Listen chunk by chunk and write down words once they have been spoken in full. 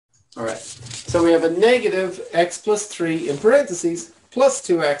All right. So we have a negative x plus 3 in parentheses plus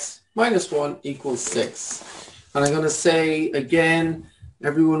 2x minus 1 equals 6. And I'm going to say again,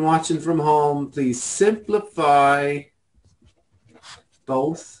 everyone watching from home, please simplify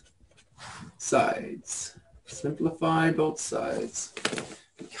both sides. Simplify both sides.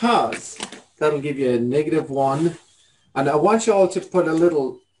 Because that'll give you a negative 1. And I want you all to put a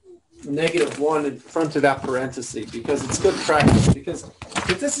little negative 1 in front of that parenthesis because it's good practice. Because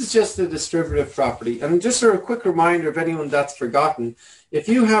if this is just a distributive property, and just for a quick reminder of anyone that's forgotten, if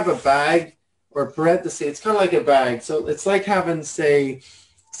you have a bag or parenthesis, it's kind of like a bag. So it's like having, say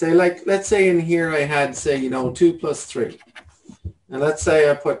like, let's say in here I had, say, 2 plus 3. And let's say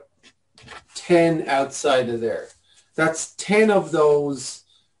I put 10 outside of there. That's 10 of those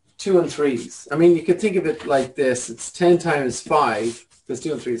 2 and 3s. I mean, you could think of it like this. It's 10 times 5, because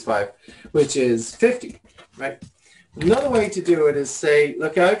 2 and 3 is 5, which is 50, right? Another way to do it is say,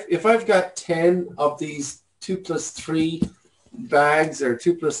 look, if I've got 10 of these 2 plus 3 bags, or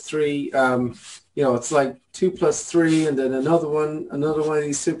 2 plus 3, it's like 2 plus 3, and then another one of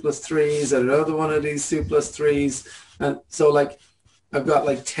these 2 plus 3s, and another one of these 2 plus 3s. And so like, I've got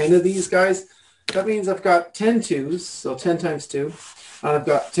like 10 of these guys. That means I've got 10 2s, so 10 times 2. And I've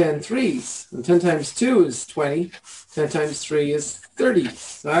got 10 3s. And 10 times 2 is 20. 10 times 3 is 30.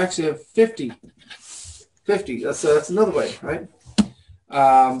 So I actually have 50. 50. That's another way, right?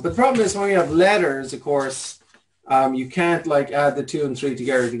 But the problem is when you have letters, of course, you can't like add the 2 and 3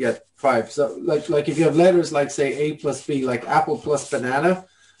 together to get 5. So like if you have letters like, say, A plus B, like apple plus banana,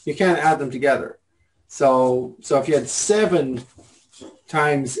 you can't add them together. So if you had 7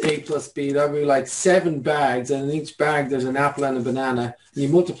 times A plus B, that would be like 7 bags, and in each bag there's an apple and a banana. And you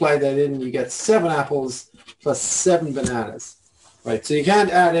multiply that in, and you get 7 apples plus 7 bananas. Right, so you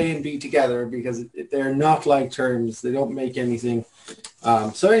can't add A and B together because they're not like terms. They don't make anything.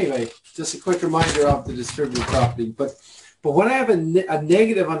 So anyway, just a quick reminder of the distributive property. But when I have a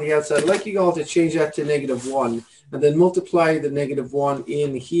negative on the outside, I'd like you all to change that to negative 1 and then multiply the negative 1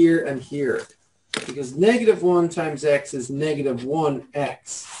 in here and here. Because negative 1 times x is negative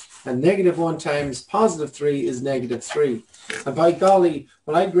 1x. And negative 1 times positive 3 is negative 3. And by golly,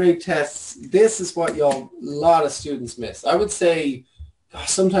 when I grade tests, this is what a lot of students miss. I would say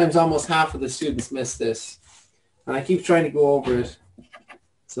sometimes almost half of the students miss this. And I keep trying to go over it.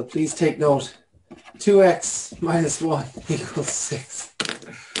 So please take note. 2x minus 1 equals 6.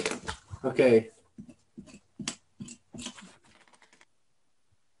 Okay.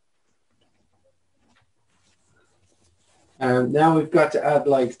 And now we've got to add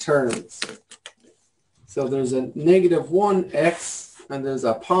like terms. So there's a negative 1x and there's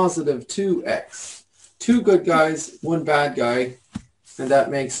a positive 2x. 2 good guys, 1 bad guy, and that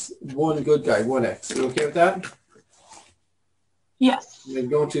makes 1 good guy, 1x. You okay with that? Yes. I'm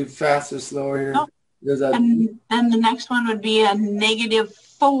going too fast or slower here. No. There's a, and the next one would be a negative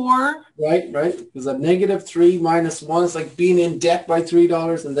 4. Right. There's a negative 3 minus 1. It's like being in debt by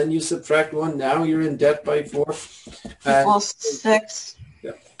 $3, and then you subtract 1. Now you're in debt by 4. Equals 6.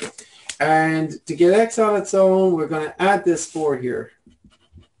 Yeah. And to get x on its own, we're going to add this 4 here.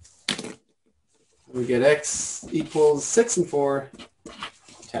 We get x equals 6 and 4,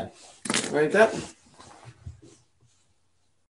 10. Right, that?